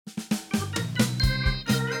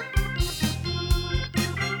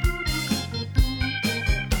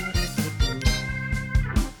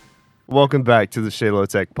Welcome back to the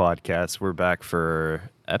ShaloTek Podcast. We're back for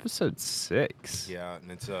episode 6. Yeah,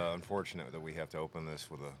 and it's unfortunate that we have to open this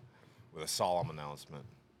with a solemn announcement.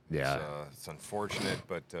 Yeah. It's unfortunate,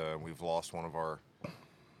 but we've lost one of our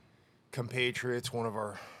compatriots, one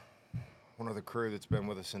of the crew that's been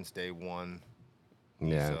with us since day one.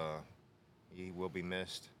 He will be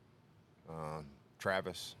missed.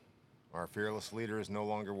 Travis, our fearless leader, is no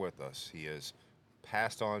longer with us. He has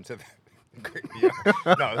passed on to the...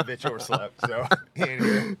 No, the bitch overslept, so he ain't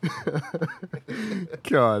here.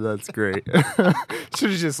 God, that's great.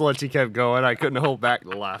 Should have just let you keep going. I couldn't hold back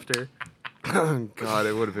the laughter. God,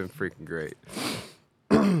 it would have been freaking great.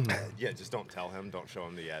 Yeah, just don't tell him. Don't show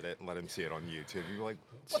him the edit and let him see it on YouTube. You're like,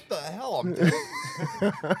 what the hell I'm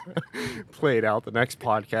doing? Play it out. The next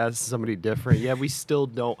podcast, somebody different. Yeah, we still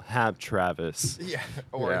don't have Travis. Yeah,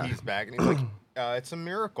 or he's back and he's like, it's a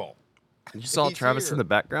miracle. You saw He's Travis here. in the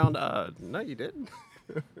background? No, you didn't.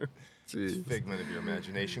 It's a figment of your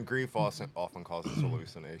imagination. Grief often causes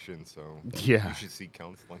hallucinations, so Yeah. you should seek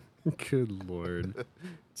counseling. Good Lord.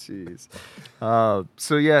 Jeez.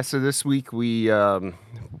 So this week we, I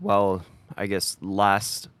guess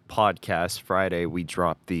last podcast, Friday, we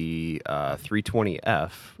dropped the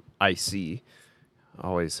 320F IC. I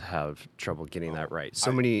always have trouble getting that right.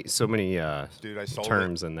 So many Dude, I sold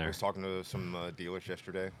terms it. in there. I was talking to some dealers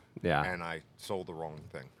yesterday. Yeah. And I sold the wrong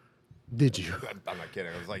thing. Did you? I'm not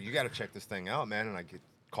kidding. I was like, you got to check this thing out, man. And I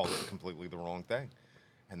called it completely the wrong thing.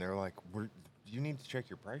 And they're like, you need to check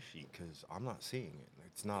your price sheet because I'm not seeing it.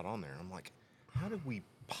 It's not on there. I'm like, how did we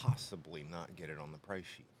possibly not get it on the price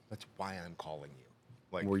sheet? That's why I'm calling you.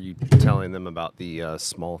 Like, Were you telling them about the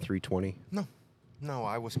small 320? No,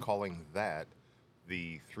 I was calling that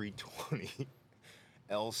the 320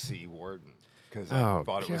 LC Warden because I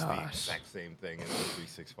thought it was the exact same thing as the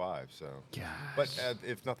 365. So, Gosh. But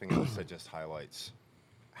if nothing else, it just highlights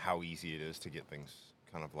how easy it is to get things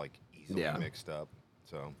kind of like easily mixed up.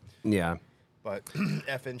 So, Yeah. but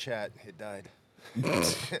F in chat, it died.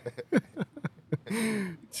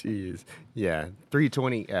 Jeez. Yeah.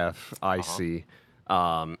 320F IC.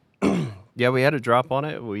 Yeah, we had a drop on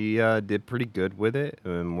it. We did pretty good with it,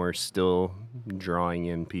 and we're still drawing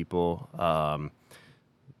in people.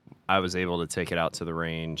 I was able to take it out to the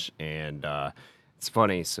range, and it's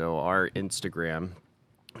funny. So our Instagram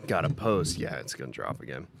got a post. Yeah, it's going to drop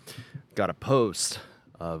again. Got a post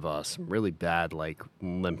of some really bad, like,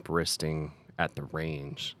 limp wristing at the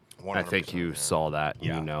range. I think you saw that,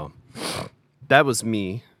 Yeah. you know. That was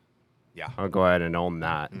me. Yeah. I'll go ahead and own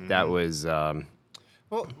that. Mm-hmm. That was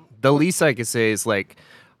Well, the least I could say is, like,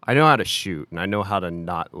 I know how to shoot and I know how to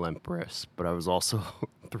not limp wrist, but I was also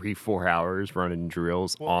 3-4 hours running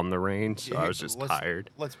drills on the range, so I was just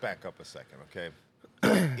tired. Let's back up a second, okay?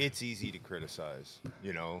 It's easy to criticize,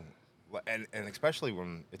 you know, and especially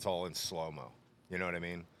when it's all in slow-mo. You know what I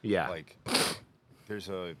mean? Yeah. Like, there's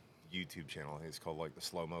a YouTube channel, I think it's called, like, the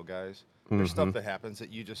slow-mo guys. There's stuff that happens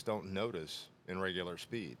that you just don't notice in regular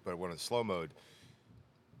speed, but when it's slow-mode,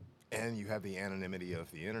 and you have the anonymity of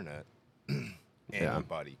the internet,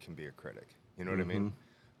 anybody can be a critic. You know what I mean?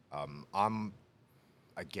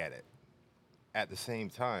 I get it. At the same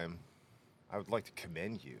time, I would like to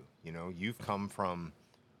commend you. You know, you've come from,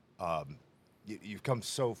 you've come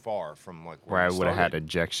so far from like Where I you would have had started.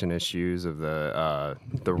 ejection issues of the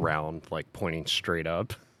round, like, pointing straight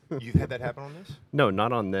up. You've had that happen on this? No,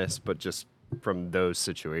 not on this, but just from those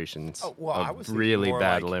situations. Oh well, of I was thinking really more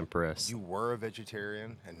bad like limp wrist. You were a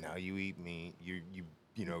vegetarian, and now you eat meat.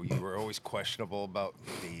 You know, you were always questionable about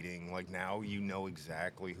dating. Like now, you know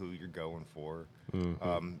exactly who you're going for.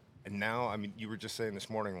 And now, I mean, you were just saying this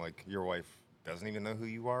morning, like your wife doesn't even know who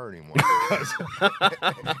you are anymore because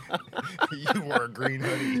you wore a green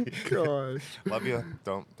hoodie. Gosh. Love you.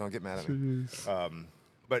 Don't get mad at me.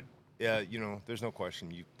 But yeah, you know, there's no question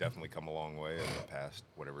you've definitely come a long way in the past,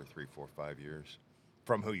 whatever, 3, 4, 5 years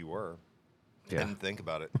from who you were. Yeah. And think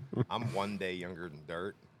about it. I'm one day younger than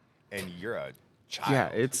dirt, and you're a child. Yeah,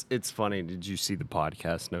 it's funny. Did you see the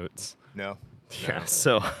podcast notes? No. Yeah,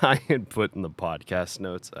 so I had put in the podcast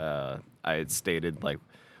notes, I had stated, like,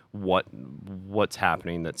 what's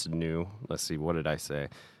happening that's new. Let's see, what did I say?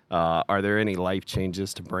 Are there any life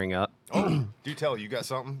changes to bring up? Oh, do tell. You got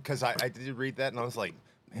something? Because I did read that, and I was like,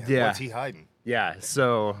 man, Yeah. what's he hiding? Yeah,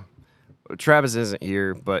 so Travis isn't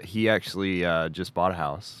here, but he actually just bought a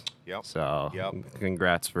house. Yep. So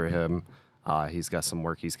congrats for him. He's got some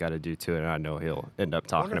work he's got to do to it, and I know he'll end up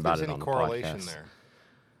talking about it on the podcast. There.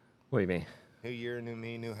 What do you mean? New year, new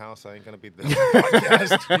me, new house. I ain't gonna be the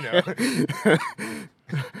podcast. You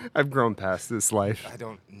know, I've grown past this life. I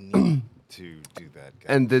don't need to do that, guys.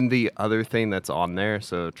 And then the other thing that's on there,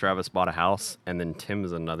 so Travis bought a house, and then Tim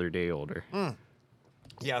is another day older.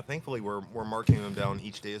 Yeah, thankfully we're marking them down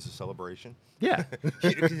each day as a celebration. Yeah.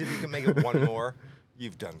 Because if you can make it one more,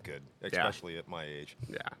 you've done good, especially at my age.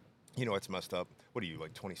 Yeah. You know, it's messed up. What are you,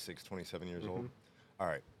 like 26, 27 years old? All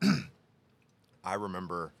right. I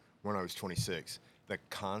remember when I was 26, the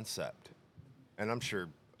concept, and I'm sure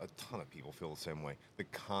a ton of people feel the same way, the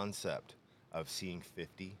concept of seeing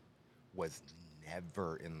 50 was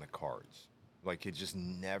never in the cards. Like, it just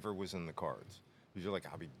never was in the cards. Because you're like,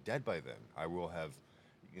 I'll be dead by then. I will have,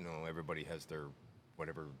 you know, everybody has their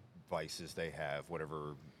whatever vices they have,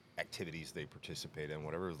 whatever activities they participate in,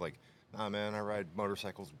 whatever. It's like, nah, man, I ride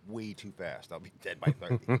motorcycles way too fast. I'll be dead by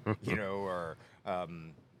 30, you know, or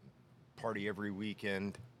party every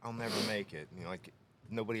weekend. I'll never make it. You know, like,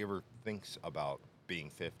 nobody ever thinks about being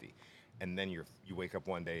 50. And then you wake up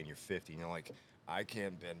one day and you're 50 and you're like, I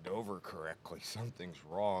can't bend over correctly. Something's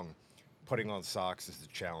wrong. Putting on socks is a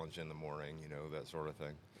challenge in the morning, you know, that sort of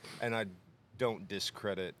thing. And I don't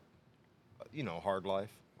discredit, you know, hard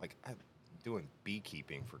life. Like, I'm doing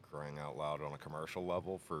beekeeping, for crying out loud, on a commercial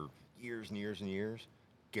level for years and years and years.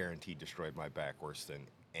 Guaranteed destroyed my back worse than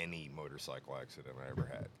any motorcycle accident I ever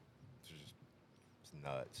had. It's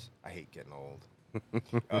nuts. I hate getting old.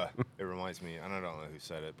 It reminds me, and I don't know who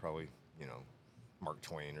said it, probably, you know, Mark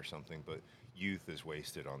Twain or something, but youth is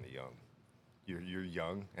wasted on the young. You're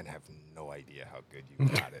young and have no idea how good you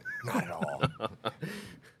got it. Not at all.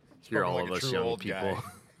 You're all like of a us true young old people.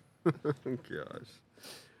 guy. Gosh.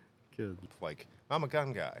 Good. Like, I'm a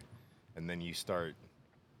gun guy. And then you start,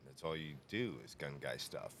 that's all you do is gun guy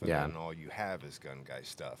stuff. And Yeah. then all you have is gun guy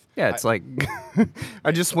stuff. Yeah, it's like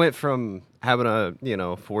I just went from having a, you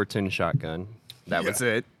know, 410 shotgun. That was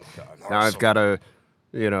it. Now I've got a,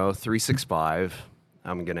 you know, 365.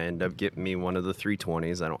 I'm going to end up getting me one of the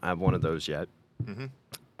 320s. I don't have one of those yet. Mm-hmm.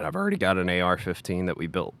 But I've already got an AR-15 that we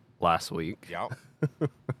built last week. Yeah.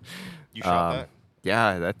 You shot that?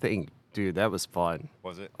 Yeah, that thing, dude, that was fun.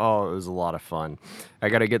 Was it? Oh, it was a lot of fun. I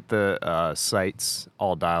got to get the sights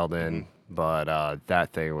all dialed in, but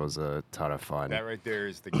that thing was a ton of fun. That right there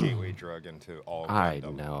is the gateway drug into all of I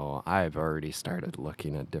Gundam. know. I've already started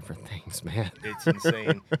looking at different things, man. It's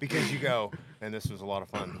insane because you go, and this was a lot of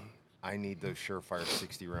fun. I need those Surefire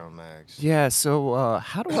 60-round mags. Yeah, so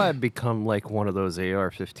how do I become like one of those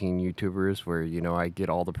AR-15 YouTubers where, you know, I get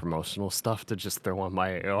all the promotional stuff to just throw on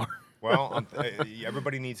my AR? Well,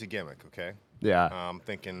 everybody needs a gimmick, okay? Yeah. I'm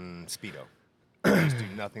thinking Speedo. I just do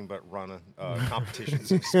nothing but run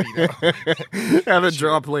competitions in Speedo. Have a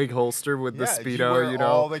drop leg holster with the Yeah, Speedo, you know.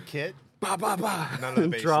 all the kit. Bah, bah, bah. None of the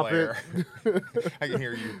base Drop layer. I can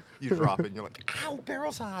hear you drop it, and you're like, ow,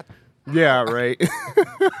 barrel's hot. Yeah, right.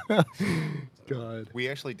 God. We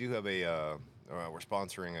actually do have we're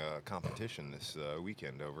sponsoring a competition this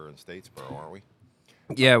weekend over in Statesboro, aren't we?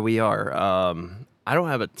 Yeah, we are. I don't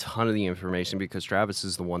have a ton of the information because Travis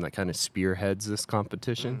is the one that kind of spearheads this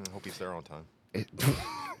competition. I hope he's there on time. If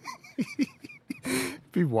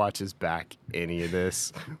he watches back any of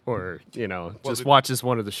this or, you know, Well, just watches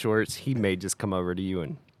one of the shorts, he may just come over to you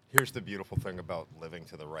and... Here's the beautiful thing about living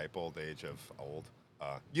to the ripe old age of old.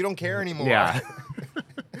 You don't care anymore. Yeah.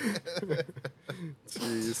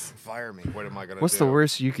 Jeez. Fire me. What am I going to do? What's the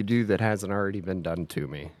worst you could do that hasn't already been done to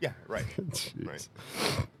me? Yeah, right. Jeez. Right.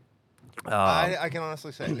 I can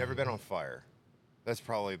honestly say I've never been on fire. That's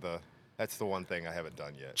probably that's the one thing I haven't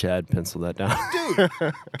done yet. Chad, pencil that down. Dude,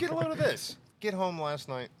 get a load of this. Get home last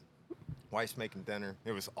night. Wife's making dinner.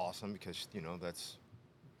 It was awesome because, you know, that's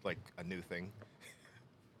like a new thing.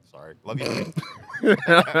 Sorry. Love you. She will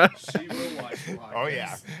watch the podcast. Oh,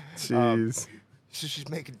 yeah. Jeez. So she's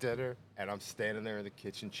making dinner, and I'm standing there in the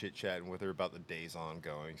kitchen chit-chatting with her about the days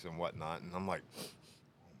ongoings and whatnot, and I'm like, oh,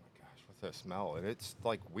 my gosh, what's that smell? And it's,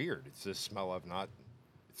 like, weird. It's this smell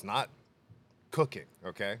it's not cooking,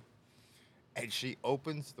 okay? And she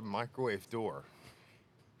opens the microwave door,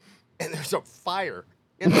 and there's a fire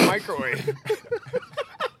in the microwave.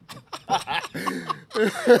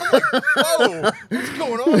 Whoa, what's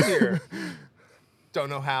going on here? Don't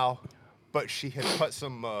know how, but she had put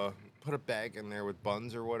a bag in there with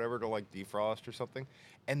buns or whatever to like defrost or something,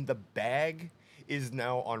 and the bag is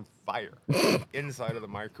now on fire inside of the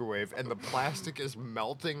microwave, and the plastic is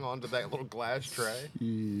melting onto that little glass tray.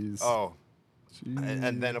 Jeez. Oh.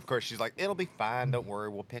 And then, of course, she's like, it'll be fine. Don't worry.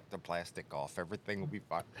 We'll pick the plastic off. Everything will be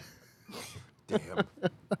fine. Damn.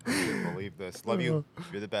 I can't believe this. Love you.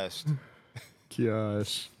 You're the best.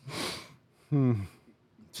 Gosh.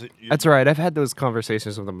 So That's right. I've had those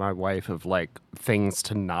conversations with my wife of like things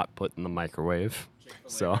to not put in the microwave. Chick-fil-A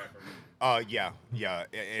So, peppermint. Yeah.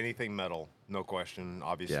 Anything metal, no question.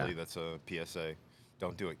 Obviously, Yeah. that's a PSA.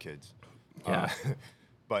 Don't do it, kids. Yeah.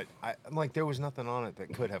 But I'm like, there was nothing on it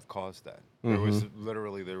that could have caused that. Mm-hmm.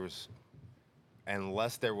 There was,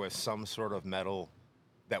 unless there was some sort of metal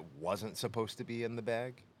that wasn't supposed to be in the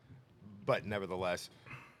bag. But nevertheless,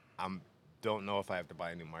 I'm don't know if I have to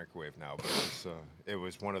buy a new microwave now. But it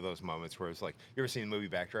was one of those moments where it's like, you ever seen the movie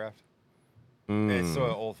Backdraft? It's an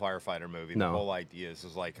Mm. old firefighter movie. The No. whole idea is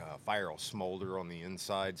like fire will smolder on the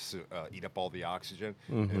inside, eat up all the oxygen,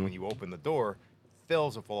 and then Mm-hmm. when you open the door,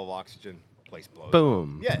 fills it full of oxygen, place blows up.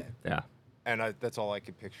 Boom. Yeah, Yeah. and that's all I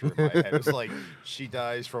could picture in my head. It's like she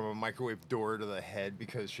dies from a microwave door to the head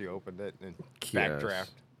because she opened it, and Yes.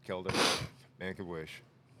 backdraft killed her. Man could wish.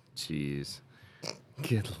 Jeez.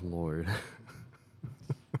 Good lord.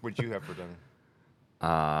 What'd you have for dinner?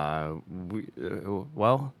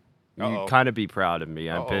 Well, you Uh-oh. kind of be proud of me.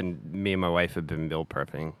 Uh-oh. Me and my wife have been meal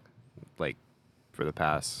prepping, like, for the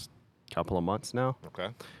past couple of months now. Okay.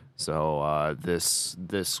 So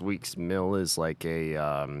this week's meal is like a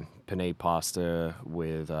penne pasta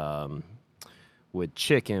with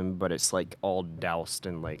chicken, but it's like all doused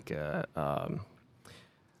in like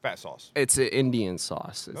Fat sauce. it's an Indian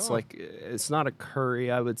sauce. It's Oh. like it's not a curry,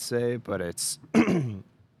 I would say, but it's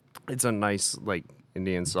it's a nice like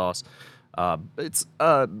Indian sauce. It's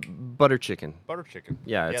butter chicken. Butter chicken.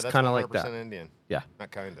 Yeah, it's that's kinda like that. 100% Indian. Yeah,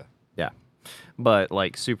 Not kinda. yeah, but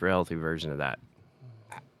like super healthy version of that.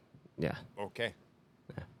 Yeah, Okay.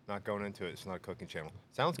 Not going into it. It's not a cooking channel.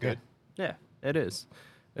 Sounds good. yeah, it is.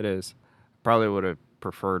 It is. Probably would have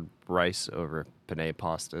preferred rice over penne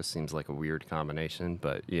pasta. Seems like a weird combination,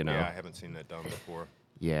 but you know, Yeah, I haven't seen that done before.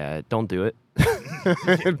 yeah, don't do it.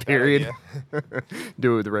 Bad Period. idea.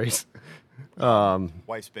 Do it with rice.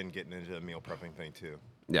 Wife's been getting into the meal prepping thing too,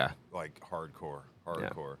 Yeah, like hardcore.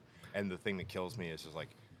 And the thing that kills me is just like,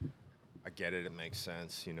 I get it, it makes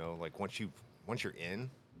sense, like once you're in,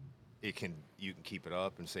 you can keep it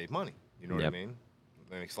up and save money. You know what I Yep. mean?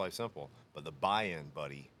 That makes life simple. But the buy-in,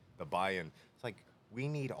 buddy, it's like we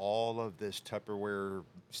need all of this Tupperware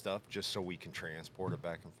stuff just so we can transport it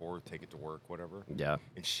back and forth, take it to work, whatever. yeah.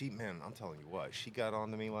 And she, man, I'm telling you what, she got on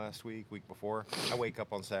to me last week before. I wake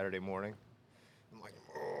up on Saturday morning. I'm like,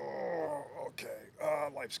 oh,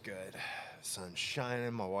 okay, life's good. Sun's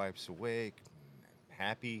shining, my wife's awake,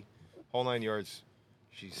 happy, whole 9 yards.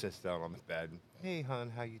 She sits down on the bed. Hey, hon,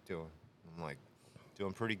 how you doing? I'm like,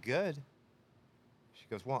 doing pretty good. She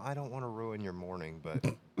goes, well, I don't want to ruin your morning, but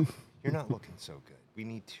you're not looking so good. We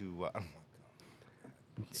need to, oh my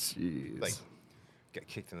God. Jeez. Like, got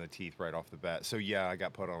kicked in the teeth right off the bat. So yeah, I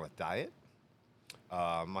got put on a diet.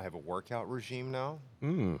 I have a workout regime now,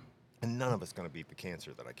 Mm. and none of it's going to beat the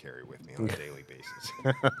cancer that I carry with me on a daily basis.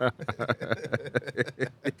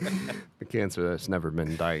 The cancer that's never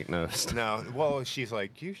been diagnosed. No, well, she's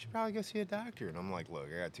like, you should probably go see a doctor, and I'm like, look,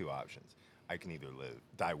 I got two options. I can either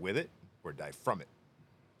die with it or die from it.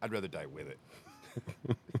 I'd rather die with it.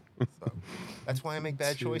 So that's why I make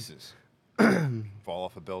bad choices. Fall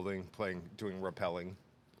off a building, doing rappelling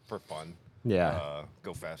for fun. Yeah.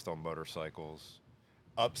 Go fast on motorcycles.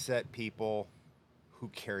 Upset people who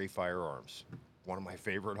carry firearms. One of my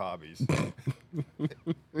favorite hobbies.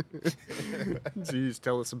 Jeez,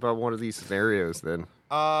 tell us about one of these scenarios then.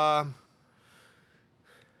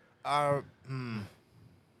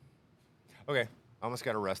 Okay, I almost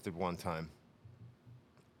got arrested one time.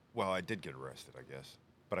 Well, I did get arrested, I guess,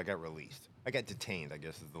 but I got released. I got detained, I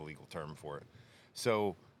guess is the legal term for it.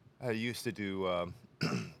 So I used to do a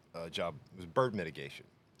job, it was bird mitigation,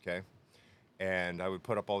 okay? And I would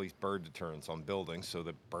put up all these bird deterrents on buildings so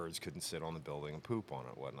that birds couldn't sit on the building and poop on it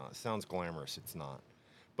and whatnot. It sounds glamorous, it's not.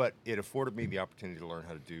 But it afforded me the opportunity to learn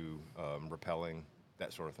how to do rappelling,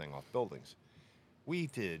 that sort of thing off buildings. We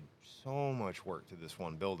did so much work to this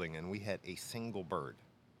one building, and we had a single bird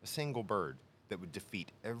that would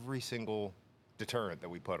defeat every single deterrent that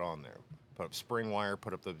we put on there. Put up spring wire,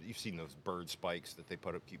 you've seen those bird spikes that they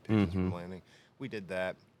put up, keep pigeons from landing. We did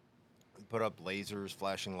that. We put up lasers,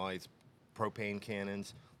 flashing lights, propane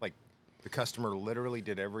cannons. Like, the customer literally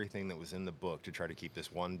did everything that was in the book to try to keep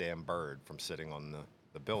this one damn bird from sitting on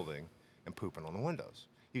the building and pooping on the windows.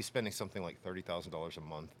 He was spending something like $30,000 a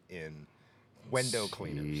month in window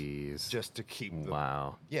cleaners Jeez. just to keep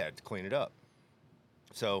Wow. to clean it up.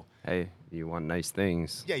 So Hey, you want nice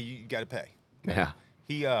things. yeah, you got to pay. Yeah.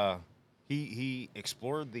 He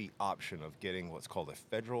explored the option of getting what's called a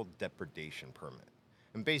federal depredation permit,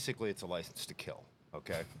 and basically it's a license to kill.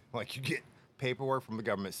 Okay, like you get paperwork from the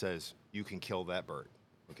government says you can kill that bird.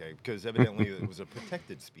 Okay, because evidently it was a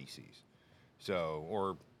protected species, so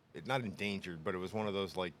or not endangered, but it was one of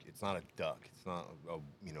those, like, it's not a duck. It's not a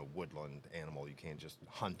woodland animal. You can't just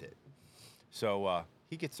hunt it. So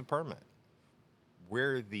he gets the permit.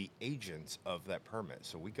 We're the agents of that permit.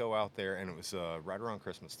 So we go out there, and it was right around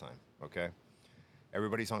Christmas time, okay?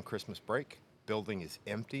 Everybody's on Christmas break. Building is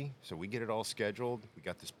empty, so we get it all scheduled. We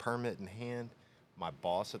got this permit in hand. My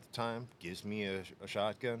boss at the time gives me a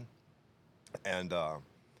shotgun and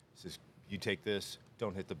says, you take this,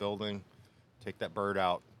 don't hit the building, take that bird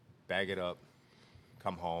out, bag it up,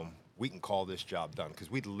 come home. We can call this job done, because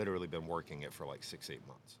we'd literally been working it for like 6-8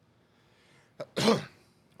 months.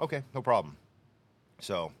 Okay, no problem.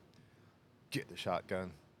 So, get the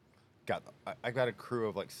shotgun. I got a crew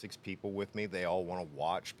of like 6 people with me. They all want to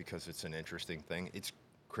watch because it's an interesting thing. It's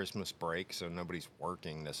Christmas break, so nobody's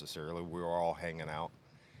working necessarily. We were all hanging out.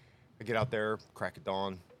 I get out there, crack of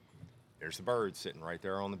dawn. There's the bird sitting right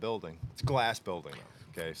there on the building. It's a glass building,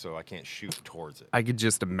 okay, so I can't shoot towards it. I could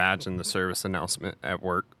just imagine the service announcement at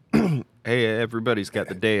work. Hey, everybody's got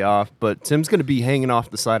the day off, but Tim's going to be hanging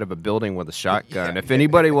off the side of a building with a shotgun. If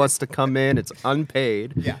anybody wants to come in, it's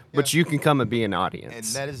unpaid, but you can come and be an audience. And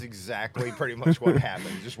that is exactly pretty much what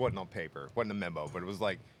happened. It just wasn't on paper. It wasn't a memo, but it was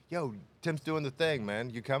like, yo, Tim's doing the thing,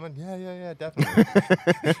 man. You coming? Yeah,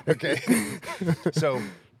 definitely. Okay. So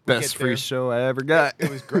best free show I ever got. It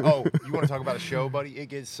was great. Oh, you want to talk about a show, buddy? It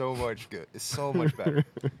gets so much good. It's so much better.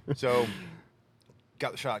 So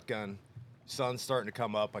got the shotgun. Sun's starting to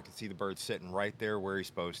come up. I can see the bird sitting right there where he's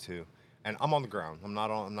supposed to, and I'm on the ground. I'm not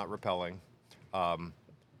rappelling,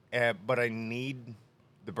 but I need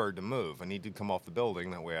the bird to move. I need to come off the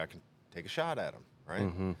building. That way I can take a shot at him, right?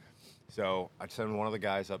 Mm-hmm. So I send one of the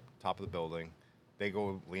guys up top of the building. They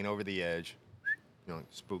go lean over the edge,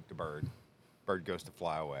 spook the bird. Bird goes to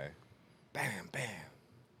fly away. Bam, bam.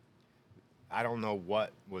 I don't know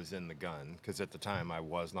what was in the gun, because at the time I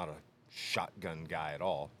was not a shotgun guy at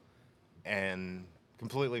all. And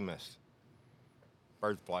completely missed.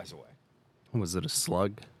 Bird flies away. Was it a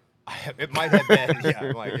slug? It might have been. Yeah,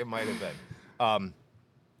 it might have been.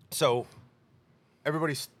 So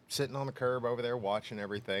everybody's sitting on the curb over there watching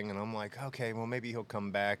everything, and I'm like, okay, well, maybe he'll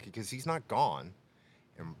come back, because he's not gone.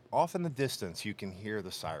 And off in the distance, you can hear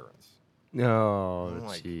the sirens. Oh,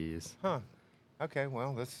 jeez. Huh. Okay,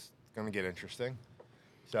 well, this is going to get interesting.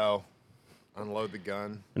 So unload the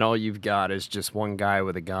gun. And all you've got is just one guy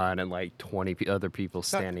with a gun and like 20 other people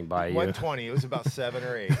standing by you. 120. It was about 7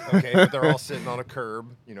 or 8. Okay, but they're all sitting on a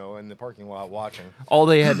curb, in the parking lot watching. All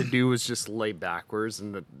they had to do was just lay backwards,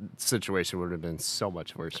 and the situation would have been so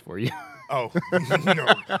much worse for you. Oh, no.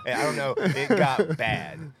 I don't know. It got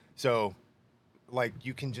bad. So,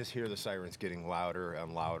 you can just hear the sirens getting louder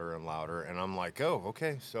and louder and louder. And I'm like, oh,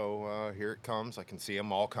 okay. So here it comes. I can see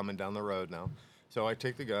them all coming down the road now. So I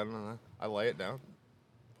take the gun and I lay it down,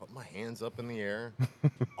 put my hands up in the air.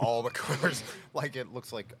 All the cars, it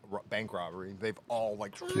looks like bank robbery. They've all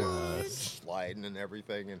sliding and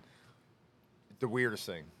everything. And the weirdest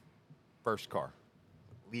thing, first car,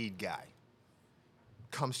 lead guy,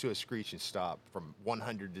 comes to a screeching stop from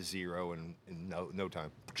 100 to 0 in no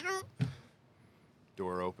time.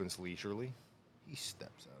 Door opens leisurely. He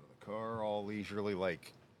steps out of the car all leisurely,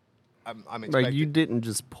 I'm expecting. You didn't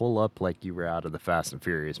just pull up like you were out of the Fast and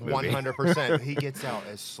Furious movie. 100%. He gets out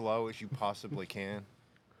as slow as you possibly can,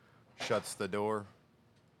 shuts the door,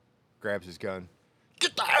 grabs his gun.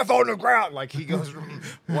 Get the F on the ground! He goes from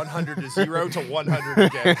 100 to 0 to 100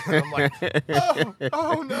 again. And I'm like,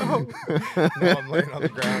 oh no. Now I'm laying on the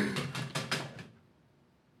ground.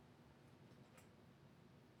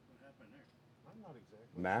 What happened there? I'm not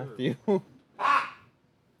exactly Matthew?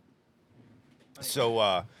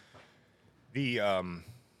 So,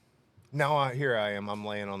 now here I am. I'm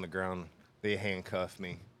laying on the ground. They handcuff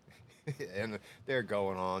me, and they're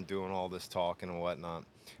going on doing all this talking and whatnot.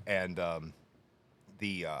 And I'm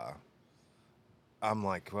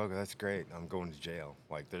like, well, that's great. I'm going to jail.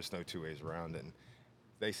 There's no two ways around it. And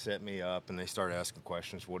they set me up and they start asking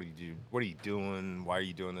questions. What are you doing? Why are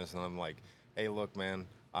you doing this? And I'm like, hey, look, man,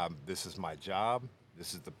 this is my job.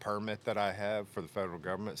 This is the permit that I have for the federal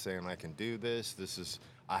government saying I can do this.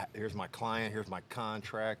 Here's my client. Here's my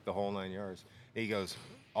contract, the whole 9 yards. He goes,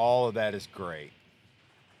 all of that is great,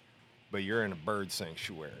 but you're in a bird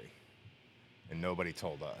sanctuary, and nobody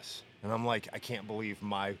told us. And I'm like, I can't believe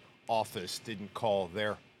my office didn't call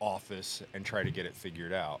their office and try to get it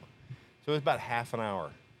figured out. So it was about half an hour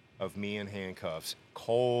of me in handcuffs,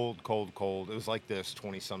 cold, cold, cold. It was like this,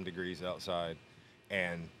 20-some degrees outside.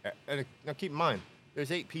 And now keep in mind, there's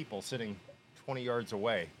 8 people sitting 20 yards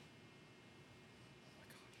away.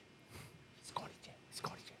 He's going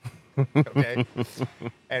to jail. Okay.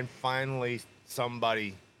 And finally,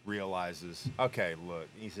 somebody realizes, okay, look,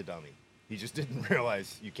 he's a dummy. He just didn't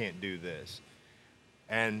realize you can't do this.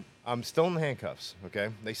 And I'm still in handcuffs, okay?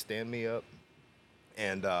 They stand me up,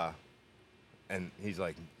 and he's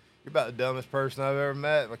like, "You're about the dumbest person I've ever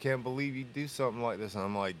met. I can't believe you do something like this." And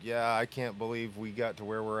I'm like, "Yeah, I can't believe we got to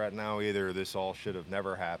where we're at now either. This all should have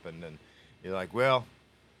never happened." And you're like, "Well,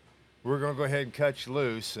 we're gonna go ahead and cut you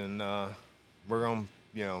loose, and we're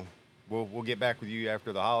gonna, we'll get back with you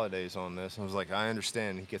after the holidays on this." And I was like, "I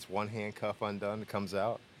understand." He gets one handcuff undone, comes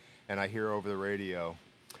out, and I hear over the radio,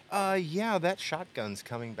 "Yeah, that shotgun's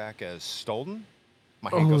coming back as stolen." My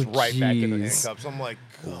hand goes right back into jeez. handcuffs. I'm like,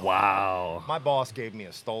 God. Wow. My boss gave me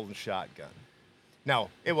a stolen shotgun. Now,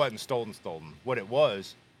 it wasn't stolen. What it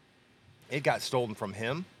was, it got stolen from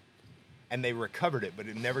him, and they recovered it, but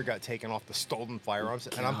it never got taken off the stolen firearms.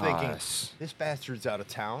 And I'm thinking, Gosh. this bastard's out of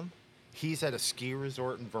town. He's at a ski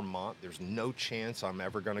resort in Vermont. There's no chance I'm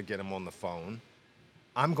ever going to get him on the phone.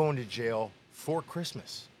 I'm going to jail for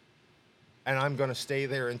Christmas. And I'm going to stay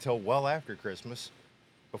there until well after Christmas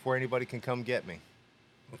before anybody can come get me.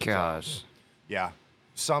 Gosh. Yeah.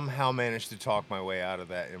 Somehow managed to talk my way out of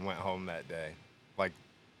that and went home that day.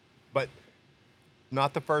 But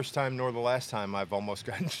not the first time nor the last time I've almost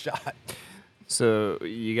gotten shot. So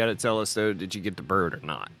you got to tell us, though, did you get the bird or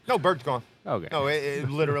not? No, bird's gone. Okay. No, it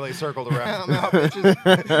literally circled around. I'm out,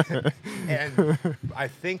 bitches. And I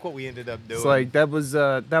think what we ended up doing. It's like that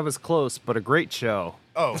was close, but a great show.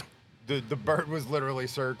 Oh, the bird was literally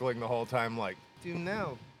circling the whole time, like, "Do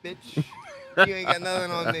now, bitch. You ain't got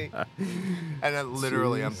nothing on me." And then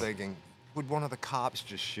literally, I'm thinking, would one of the cops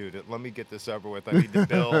just shoot it? Let me get this over with. I need to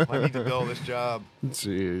bill this job.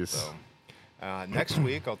 Jeez. So, next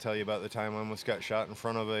week, I'll tell you about the time I almost got shot in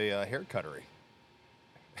front of a hair cuttery.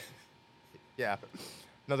 Yeah,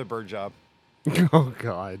 another bird job. Oh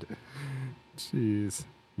God. Jeez.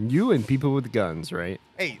 You and people with guns, right?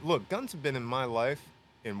 Hey, look, guns have been in my life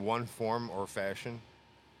in one form or fashion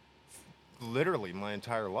literally my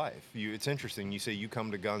entire life. It's interesting. You say you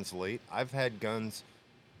come to guns late. I've had guns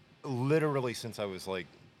literally since I was like,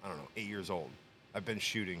 I don't know, 8 years old. I've been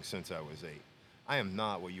shooting since I was 8. I am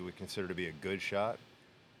not what you would consider to be a good shot,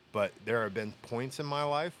 but there have been points in my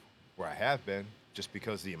life where I have been, just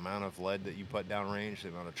because the amount of lead that you put down range, the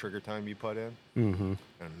amount of trigger time you put in. Mm-hmm.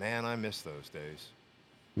 And man, I miss those days.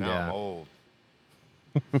 Now Yeah. I'm old.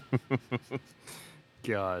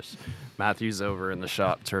 Gosh. Matthew's over in the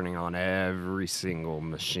shop turning on every single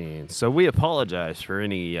machine. So we apologize for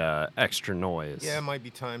any extra noise. Yeah, it might be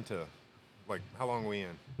time to, how long are we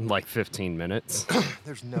in? Like 15 minutes.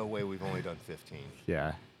 There's no way we've only done 15.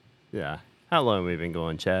 Yeah. Yeah. How long have we been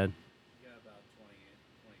going, Chad? Yeah, about 28,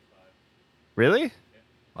 25. Really?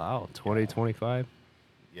 Wow. 2025?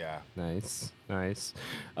 Yeah. Nice. Nice.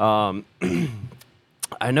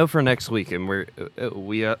 I know for next week, and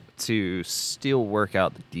we have to still work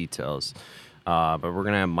out the details, but we're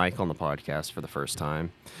gonna have Mike on the podcast for the first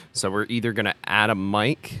time. So we're either gonna add a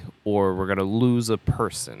Mike or we're gonna lose a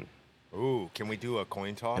person. Ooh, can we do a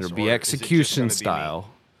coin toss? It'll or be is it just execution gonna be me? style.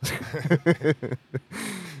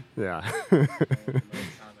 Yeah. And the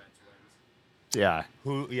most comments wins. Yeah.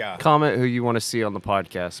 Who? Yeah. Comment who you want to see on the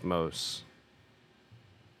podcast most.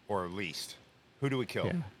 Or least. Who do we kill?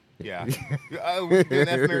 Yeah. Yeah. We can do an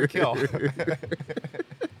F Mary kill.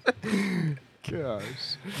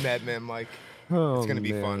 Gosh. Madman Mike. Oh, It's gonna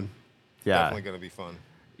be man. fun. Yeah. Definitely gonna be fun.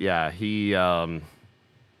 Yeah, he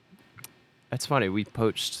that's funny. We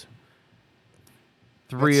poached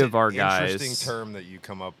three That's of our an guys. Interesting term that you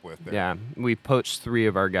come up with there. Yeah, we poached 3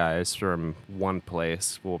 of our guys from one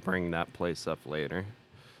place. We'll bring that place up later.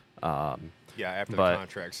 Yeah, after But- the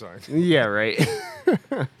contract signed. Yeah, right.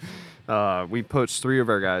 We poached 3 of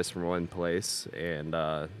our guys from one place, and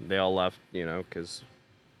they all left, because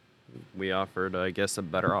we offered, I guess, a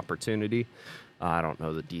better opportunity. I don't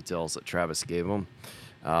know the details that Travis gave them.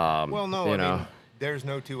 Well, no, you I know, mean, there's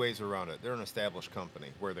no two ways around it. They're an established company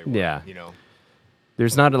where they work. Yeah.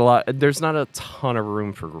 There's there's not a ton of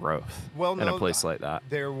room for growth Well, in no, a place like that.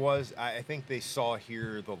 There was, I think they saw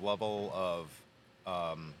here the level of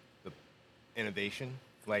the innovation.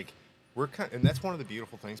 Like, and that's one of the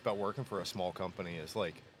beautiful things about working for a small company is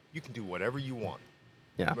like you can do whatever you want.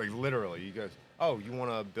 Yeah. Like literally, you guys. Oh, you want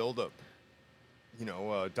to build a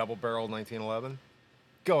double barrel 1911?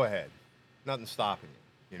 Go ahead. Nothing's stopping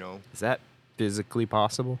you. Is that physically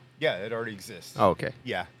possible? Yeah, it already exists. Oh, okay.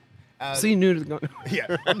 Yeah. So you knew to go.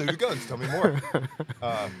 Yeah, I'm new to guns. Tell me more.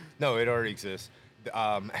 No, it already exists.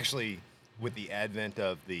 Actually, with the advent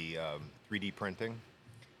of the 3D printing,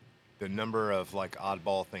 the number of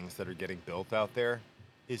oddball things that are getting built out there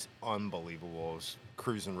is unbelievable. I was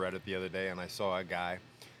cruising Reddit the other day, and I saw a guy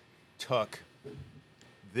took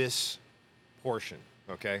this portion,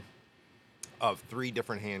 okay, of 3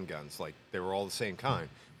 different handguns. Like, they were all the same kind.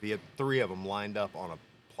 But you had 3 of them lined up on a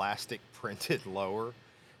plastic printed lower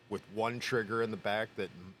with 1 trigger in the back that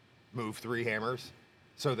moved 3 hammers.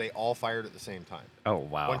 So they all fired at the same time. Oh,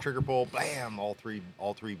 wow. 1 trigger pull, bam! All three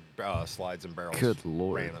slides and barrels Good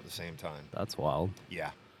Lord. ran at the same time. That's wild.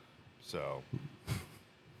 Yeah. So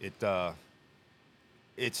it's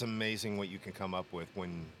amazing what you can come up with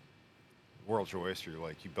when world's your oyster.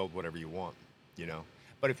 Like, you build whatever you want, you know.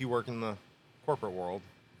 But if you work in the corporate world,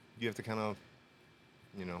 you have to kind of,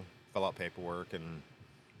 you know, fill out paperwork and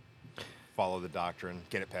follow the doctrine,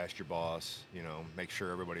 get it past your boss, you know, make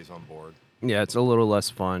sure everybody's on board. Yeah, it's a little less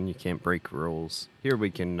fun. You can't break rules. Here we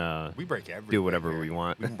can We break everything. do whatever here. we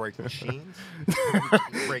want. We can break machines. We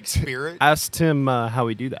can break spirit. Ask Tim how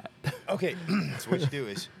we do that. Okay, so what you do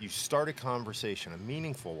is you start a conversation, a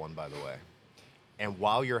meaningful one, by the way, and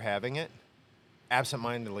while you're having it,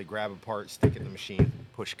 absentmindedly grab a part, stick it in the machine,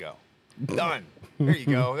 push go. Done. There you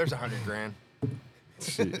go. There's $100,000.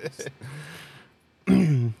 Jeez.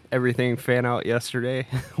 Everything fan out yesterday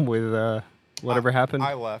with whatever happened?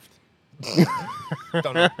 I left.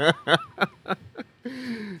 Don't know.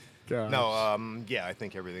 Gosh. No, yeah, I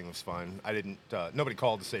think everything was fine. I didn't, nobody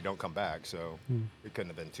called to say don't come back, so it couldn't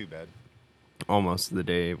have been too bad. Almost the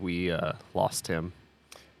day we lost him.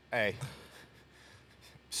 Hey,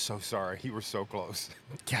 so sorry. You were so close.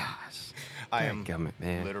 Gosh. I am Dadgummit,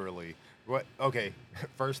 man. literally, what? Okay,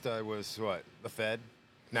 first I was, what, the Fed?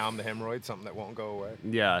 Now I'm the hemorrhoid, something that won't go away.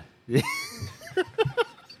 Yeah.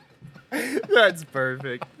 That's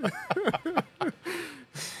perfect.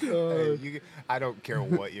 Hey, I don't care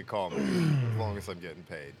what you call me, as long as I'm getting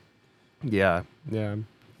paid. Yeah.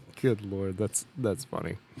 Good Lord, that's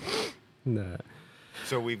funny. Nah.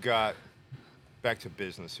 So we've got back to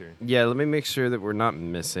business here. Yeah, let me make sure that we're not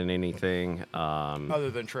missing anything.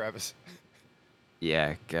 Other than Travis.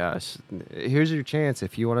 Yeah, gosh. Here's your chance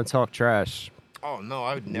if you want to talk trash. Oh, no,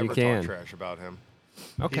 I would never can. talk trash about him.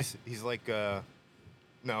 Okay. He's like,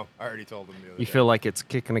 no, I already told him the other You day. feel like it's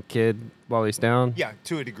kicking a kid while he's down? Yeah,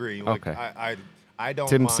 to a degree. Like, Okay. I don't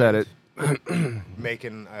Tim mind said it.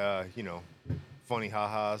 making, you know, funny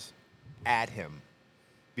ha-has at him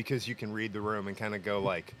because you can read the room and kind of go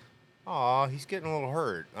like, aw, he's getting a little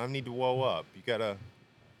hurt. I need to woe up. You got to,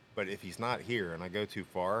 but if he's not here and I go too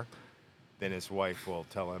far, then his wife will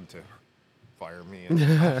tell him to fire me and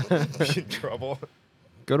be in trouble.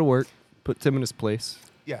 Go to work. Put Tim in his place.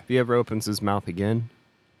 Yeah. If he ever opens his mouth again,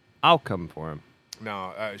 I'll come for him.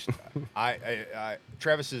 No,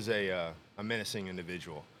 Travis is a menacing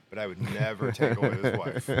individual, but I would never take away his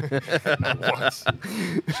wife. Not once.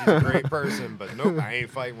 She's a great person, but nope, I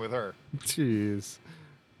ain't fighting with her. Jeez,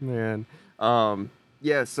 man.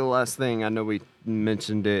 Yeah. So last thing, I know we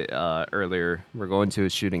mentioned it earlier. We're going to a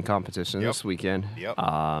shooting competition Yep. this weekend. Yep.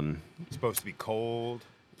 It's supposed to be cold.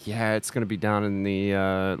 Yeah, it's going to be down in the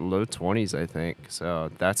low 20s, I think. So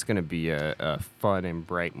that's going to be a fun and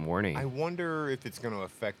bright morning. I wonder if it's going to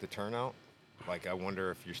affect the turnout. Like, I wonder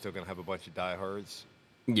if you're still going to have a bunch of diehards.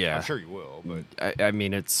 Yeah. I'm sure you will, but I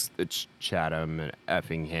mean, it's Chatham and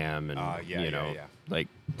Effingham and, yeah, you know, yeah. like,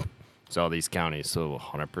 it's all these counties, so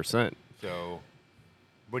 100%. so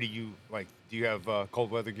what do you, like, do you have cold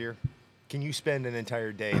weather gear? Can you spend an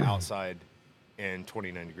entire day outside in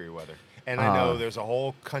 29-degree weather? And I know there's a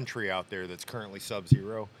whole country out there that's currently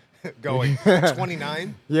sub-zero going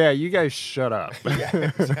 29. Yeah, you guys shut up.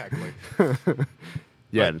 Yeah, exactly.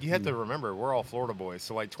 Yeah. But you have to remember, we're all Florida boys,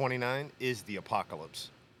 so like 29 is the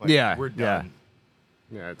apocalypse. Like, Yeah, we're yeah. done.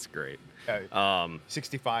 Yeah, it's great.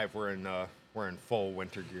 65, we're in full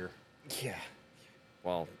winter gear. Yeah.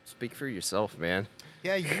 Well, speak for yourself, man.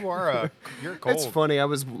 Yeah, you are. You're cold. It's funny. I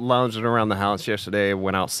was lounging around the house yesterday.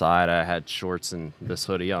 Went outside. I had shorts and this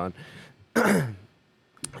hoodie on.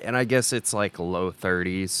 And I guess it's like low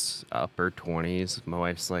 30s, upper 20s. My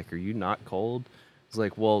wife's like, "Are you not cold?" I was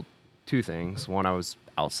like, "Well, two things. One, I was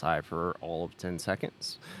outside for all of 10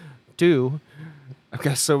 seconds. Two, I've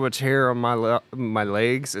got so much hair on my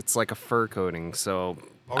legs. It's like a fur coating. So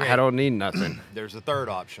Okay. I don't need nothing." There's a third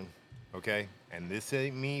option, okay? And this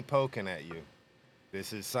ain't me poking at you.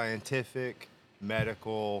 This is scientific,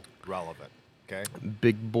 medical, relevant, okay?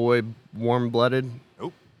 Big boy, warm-blooded.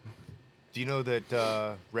 Nope. Do you know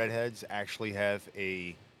that redheads actually have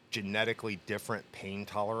a genetically different pain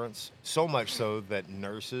tolerance? So much so that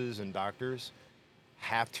nurses and doctors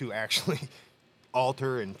have to actually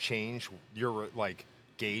alter and change your, like,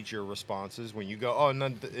 gauge your responses. When you go, oh, no,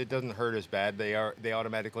 it doesn't hurt as bad, they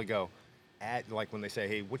automatically go, add, like when they say,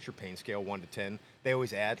 hey, what's your pain scale, 1 to 10? They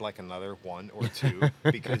always add like another 1 or 2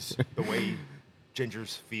 because the way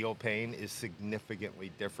Ginger's feel pain is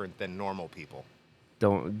significantly different than normal people.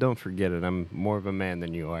 Don't forget it. I'm more of a man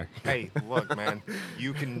than you are. Hey, look, man,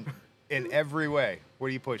 you can in every way. What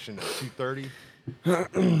are you pushing? 230?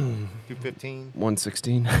 215?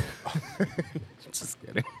 116. Just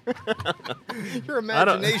kidding. Your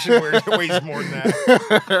imagination weighs more than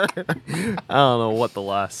that. I don't know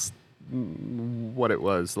what it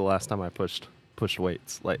was the last time I pushed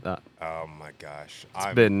weights like that. Oh my gosh.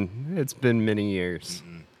 It's been many years.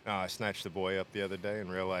 I snatched the boy up the other day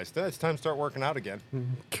and realized it's time to start working out again.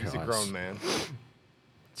 He's a Gosh. grown man.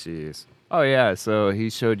 Jeez. Oh yeah, so he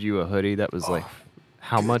showed you a hoodie that was like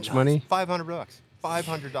how much money? $500.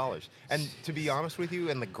 $500. And to be honest with you,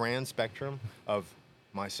 in the grand spectrum of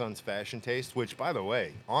my son's fashion taste, which by the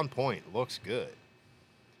way, on point, looks good.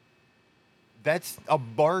 That's a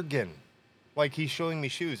bargain. Like he's showing me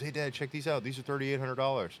shoes. Hey Dad, check these out. These are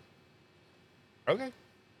 $3,800. Okay.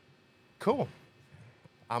 Cool.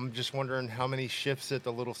 I'm just wondering how many shifts at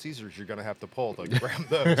the Little Caesars you're gonna have to pull to grab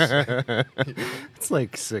those. It's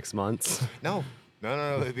like 6 months. No,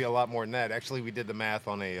 it'd be a lot more than that. Actually, we did the math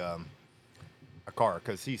on a car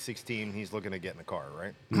because he's 16. He's looking at getting a car,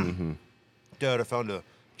 right? Mm-hmm. Dad, I found a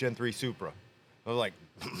Gen 3 Supra. I was like,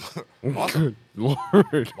 awesome,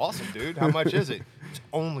 Lord. awesome, dude. How much is it? It's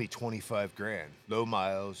only 25 grand. Low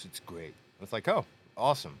miles. It's great. I was like, oh,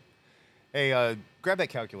 awesome. Hey, grab that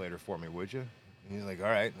calculator for me, would you? And he's like, all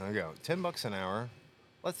right. And I go, $10 an hour.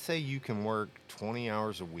 Let's say you can work 20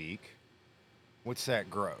 hours a week. What's that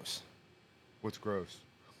gross? What's gross?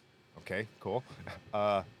 Okay, cool.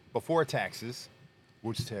 Before taxes.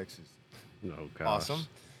 What's taxes? Oh gosh. Awesome.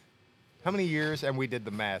 How many years, and we did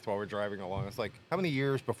the math while we're driving along, it's like, how many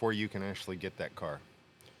years before you can actually get that car?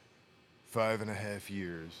 5.5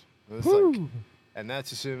 years. It's like, and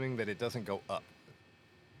that's assuming that it doesn't go up.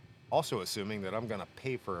 Also assuming that I'm going to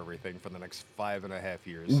pay for everything for the next 5.5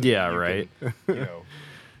 years. So Yeah, that you right. can,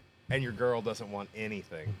 and your girl doesn't want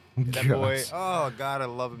anything. That boy, Gosh. oh God, I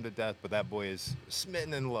love him to death, but that boy is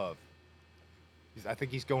smitten in love. I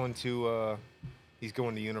think he's going to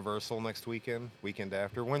Universal next weekend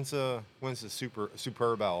after. When's the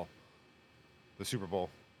Super Bowl? The Super Bowl.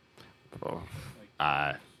 Oh,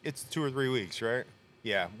 It's 2 or 3 weeks, right?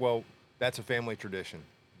 Yeah. Well, that's a family tradition.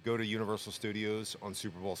 Go to Universal Studios on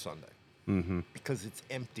Super Bowl Sunday. mm-hmm. Because it's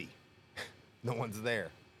empty. No one's there.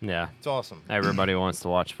 Yeah. It's awesome. Everybody wants to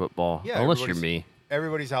watch football. Yeah, Unless you're everybody's- me.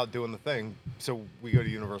 Everybody's out doing the thing, so we go to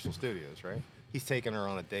Universal Studios, right? He's taking her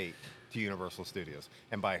on a date to Universal Studios.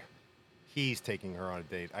 And by he's taking her on a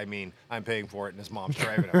date, I mean I'm paying for it and his mom's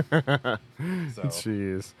driving him. So,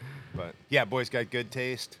 Jeez. but yeah, boy's got good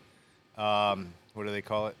taste. What do they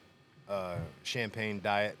call it? Champagne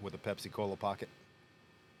diet with a Pepsi Cola pocket.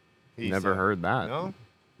 Never heard that. No?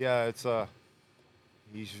 Yeah, it's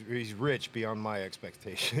he's rich beyond my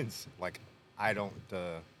expectations. Like I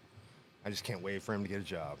just can't wait for him to get a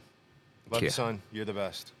job. Love you, Yeah. son. You're the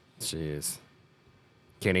best. Jeez.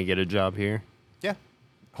 Can he get a job here? Yeah.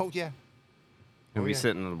 Oh yeah. He'll Oh, be yeah.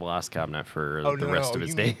 sitting in the glass cabinet for Oh, the no, rest no, of his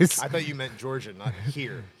you mean- days. I thought you meant Georgia, not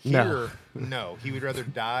here. No. Here, no. He would rather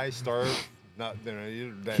die, starve,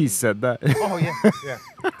 than. He said that. Oh yeah, yeah.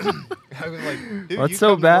 I was like, dude, What's you so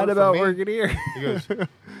come to bad work for about me? working here? He goes,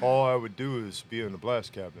 all I would do is be in the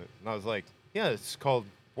blast cabinet. And I was like, yeah, it's called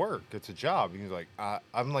work. It's a job. He's like,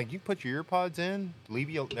 I'm like, you put your ear pods in, leave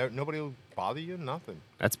you, nobody will bother you, nothing.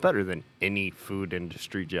 That's better than any food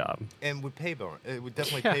industry job. And would pay better. It would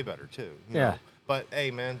definitely Yeah. pay better too. you Yeah. know? But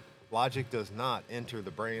hey, man, logic does not enter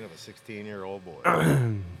the brain of a 16-year-old boy.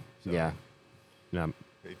 So, Yeah. No,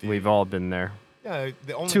 if you- we've all been there. Yeah,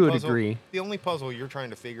 the only To a puzzle, degree. The only puzzle you're trying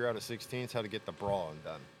to figure out at 16 is how to get the bra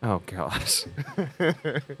undone. Oh gosh.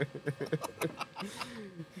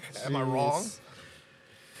 Am I wrong?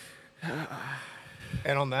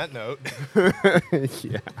 And on that note,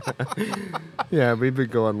 Yeah. Yeah, we've been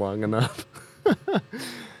going long enough.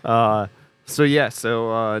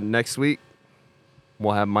 So next week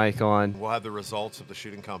we'll have Mike on. we'll have the results of the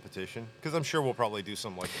shooting competition because I'm sure we'll probably do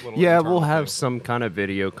some like little. Yeah, internal we'll have thing. some kind of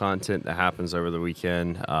video content that happens over the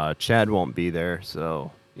weekend. Chad won't be there,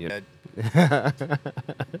 so you know.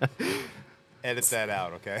 Edit that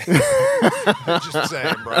out, okay? Just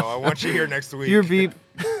saying, bro. I want you here next week. Your beep.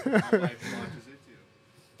 My wife watches it too.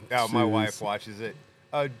 Yeah, my Jeez. wife watches it.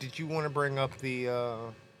 Did you want to bring up the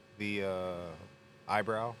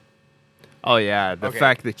eyebrow? Oh yeah, the Okay.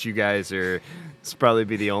 fact that you guys are. It's probably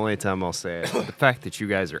be the only time I'll say it. The fact that you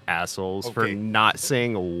guys are assholes for Okay. not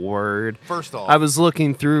saying a word. First off, I was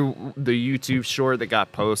looking through the YouTube short that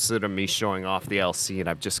got posted of me showing off the LC, and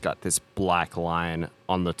I've just got this black line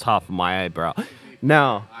on the top of my eyebrow.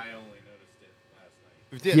 Now, I only noticed it last night.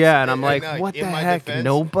 Yeah, and I'm like, no, what the in my heck? defense,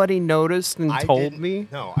 Nobody noticed and I told didn't- me?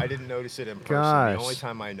 No, I didn't notice it in person. The only Gosh.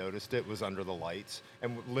 time I noticed it was under the lights.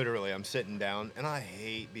 And literally, I'm sitting down, and I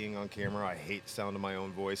hate being on camera. I hate the sound of my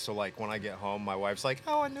own voice. So, like, when I get home, my wife's like,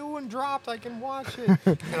 "Oh, a new one dropped. I can watch it."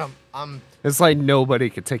 And It's like nobody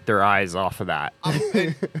could take their eyes off of that.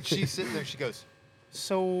 and she's sitting there. She goes,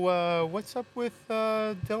 "So, what's up with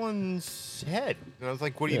Dylan's head?" And I was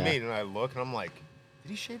like, "What do you Yeah. mean?" And I look, and I'm like, "Did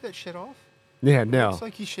he shave that shit off?" Yeah, no. Looks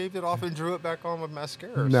like he shaved it off and drew it back on with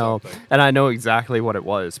mascara or No, something. and I know exactly what it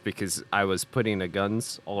was because I was putting the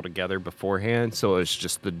guns all together beforehand, so it was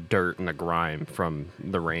just the dirt and the grime from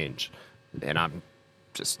the range, and I'm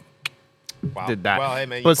just Wow. did that. Well, hey,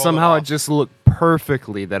 man, you but pulled somehow it off. just looked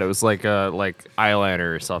perfectly that it was like a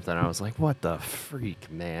eyeliner or something. I was like, what the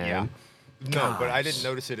freak, man? Yeah. No, but I Gosh. didn't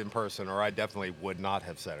notice it in person, or I definitely would not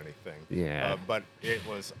have said anything. Yeah. But it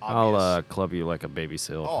was I'll obvious. club you like a baby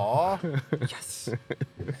seal. Aw. Yes.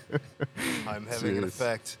 I'm having an Jeez.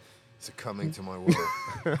 effect. It's coming to my will.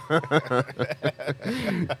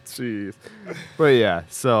 Jeez. But yeah,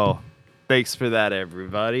 so thanks for that,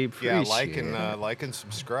 everybody. Yeah, Appreciate it. like and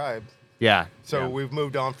subscribe. Yeah. So yeah. we've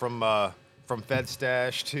moved on from Fed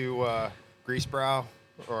Stash to Grease Brow,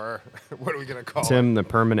 or what are we gonna call it? Tim, the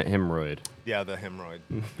permanent hemorrhoid. Yeah, the hemorrhoid.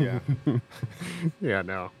 Yeah. Yeah,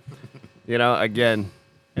 no. Again,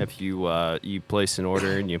 if you you place an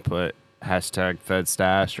order and you put hashtag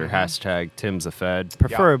FedStash or hashtag Tim's a Fed,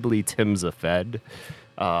 preferably Tim's a Fed,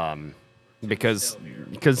 because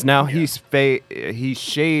now he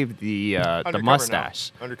shaved the Undercover now.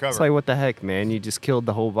 mustache. Undercover. It's like, what the heck, man? You just killed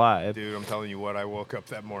the whole vibe. Dude, I'm telling you what, I woke up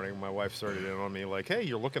that morning, my wife started in on me like, "Hey,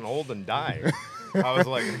 you're looking old and dying." I was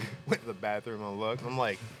like, went to the bathroom and looked. I'm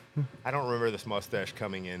like, I don't remember this mustache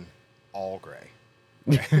coming in all gray.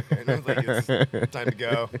 And I was like, it's time to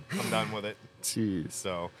go. I'm done with it. Jeez.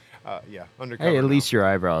 So, yeah, undercover. Hey, at now. least your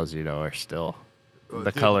eyebrows, are still the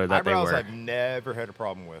Dude, color that they eyebrows were. I've never had a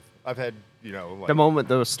problem with. I've had, like, The moment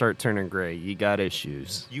those start turning gray, you got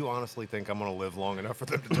issues. you honestly think I'm gonna live long enough for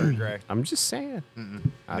them to turn gray? I'm just saying.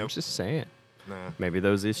 I'm Nope. just saying. Nah. Maybe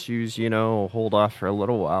those issues, hold off for a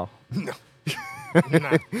little while.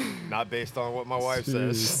 Not based on what my wife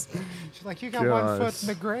says. She's like, you got one foot in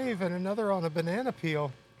the grave and another on a banana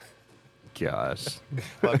peel. Gosh.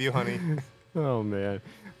 Love you, honey. Oh man.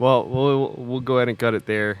 Well, we'll go ahead and cut it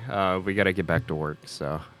there. We got to get back to work.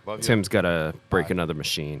 So Love you. Tim's got to break Bye. another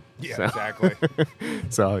machine. Yeah, So, exactly.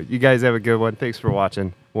 so you guys have a good one. Thanks for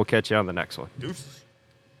watching. We'll catch you on the next one. Deuces.